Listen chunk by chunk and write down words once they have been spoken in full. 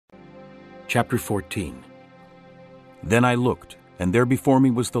Chapter 14. Then I looked, and there before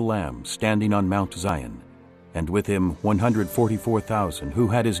me was the Lamb standing on Mount Zion, and with him 144,000 who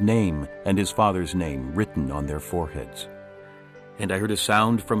had his name and his Father's name written on their foreheads. And I heard a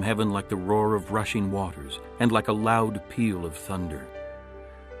sound from heaven like the roar of rushing waters, and like a loud peal of thunder.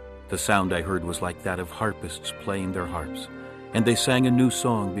 The sound I heard was like that of harpists playing their harps, and they sang a new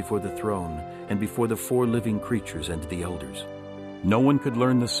song before the throne, and before the 4 living creatures and the elders. No one could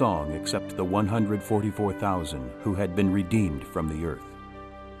learn the song except the 144,000 who had been redeemed from the earth.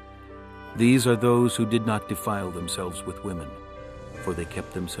 These are those who did not defile themselves with women, for they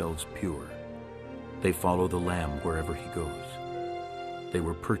kept themselves pure. They follow the Lamb wherever he goes. They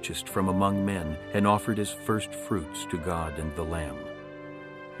were purchased from among men and offered as first fruits to God and the Lamb.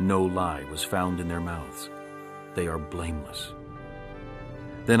 No lie was found in their mouths. They are blameless.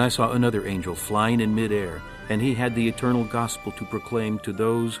 Then I saw another angel flying in midair, and he had the eternal gospel to proclaim to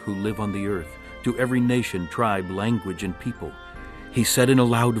those who live on the earth, to every nation, tribe, language, and people. He said in a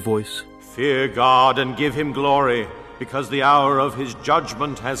loud voice, "Fear God and give him glory, because the hour of his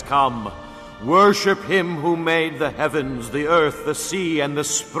judgment has come. Worship him who made the heavens, the earth, the sea, and the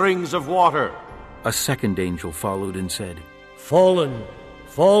springs of water." A second angel followed and said, "Fallen,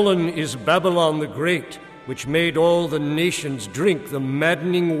 fallen is Babylon the Great, which made all the nations drink the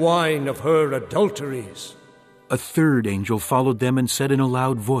maddening wine of her adulteries." A third angel followed them and said in a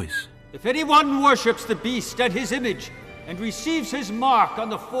loud voice, "If anyone worships the beast and his image, and receives his mark on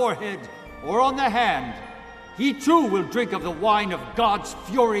the forehead or on the hand, he too will drink of the wine of God's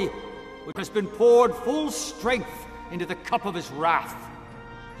fury, which has been poured full strength into the cup of his wrath.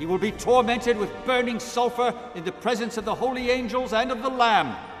 He will be tormented with burning sulfur in the presence of the holy angels and of the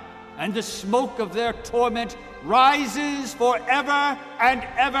Lamb, and the smoke of their torment rises forever and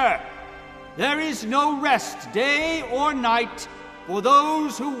ever. There is no rest, day or night, for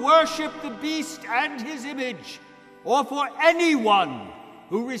those who worship the beast and his image, or for anyone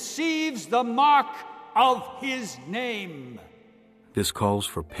who receives the mark of his name." This calls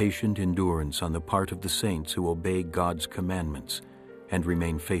for patient endurance on the part of the saints who obey God's commandments and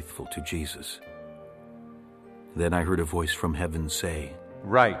remain faithful to Jesus. Then I heard a voice from heaven say,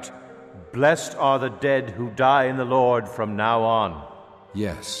 "Right. Blessed are the dead who die in the Lord from now on."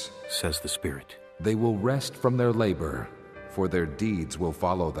 "Yes," says the Spirit, "they will rest from their labor, for their deeds will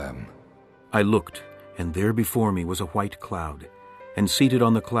follow them." I looked, and there before me was a white cloud, and seated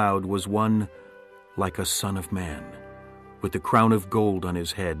on the cloud was one like a son of man, with a crown of gold on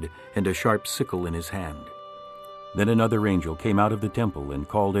his head and a sharp sickle in his hand. Then another angel came out of the temple and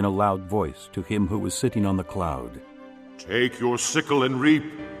called in a loud voice to him who was sitting on the cloud, "Take your sickle and reap,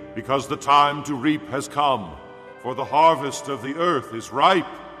 because the time to reap has come, for the harvest of the earth is ripe."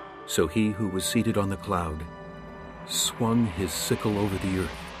 So he who was seated on the cloud swung his sickle over the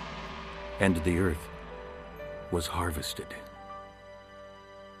earth, and the earth was harvested.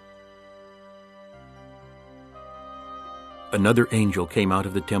 Another angel came out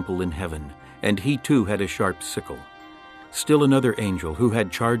of the temple in heaven, and he too had a sharp sickle. Still another angel, who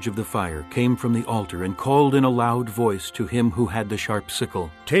had charge of the fire, came from the altar and called in a loud voice to him who had the sharp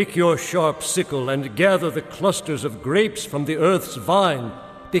sickle, "Take your sharp sickle and gather the clusters of grapes from the earth's vine,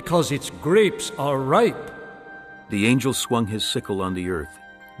 because its grapes are ripe." The angel swung his sickle on the earth,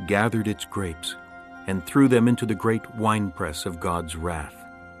 gathered its grapes, and threw them into the great winepress of God's wrath.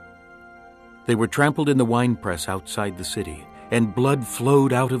 They were trampled in the winepress outside the city, and blood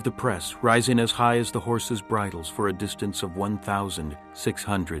flowed out of the press, rising as high as the horses' bridles for a distance of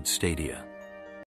 1,600 stadia.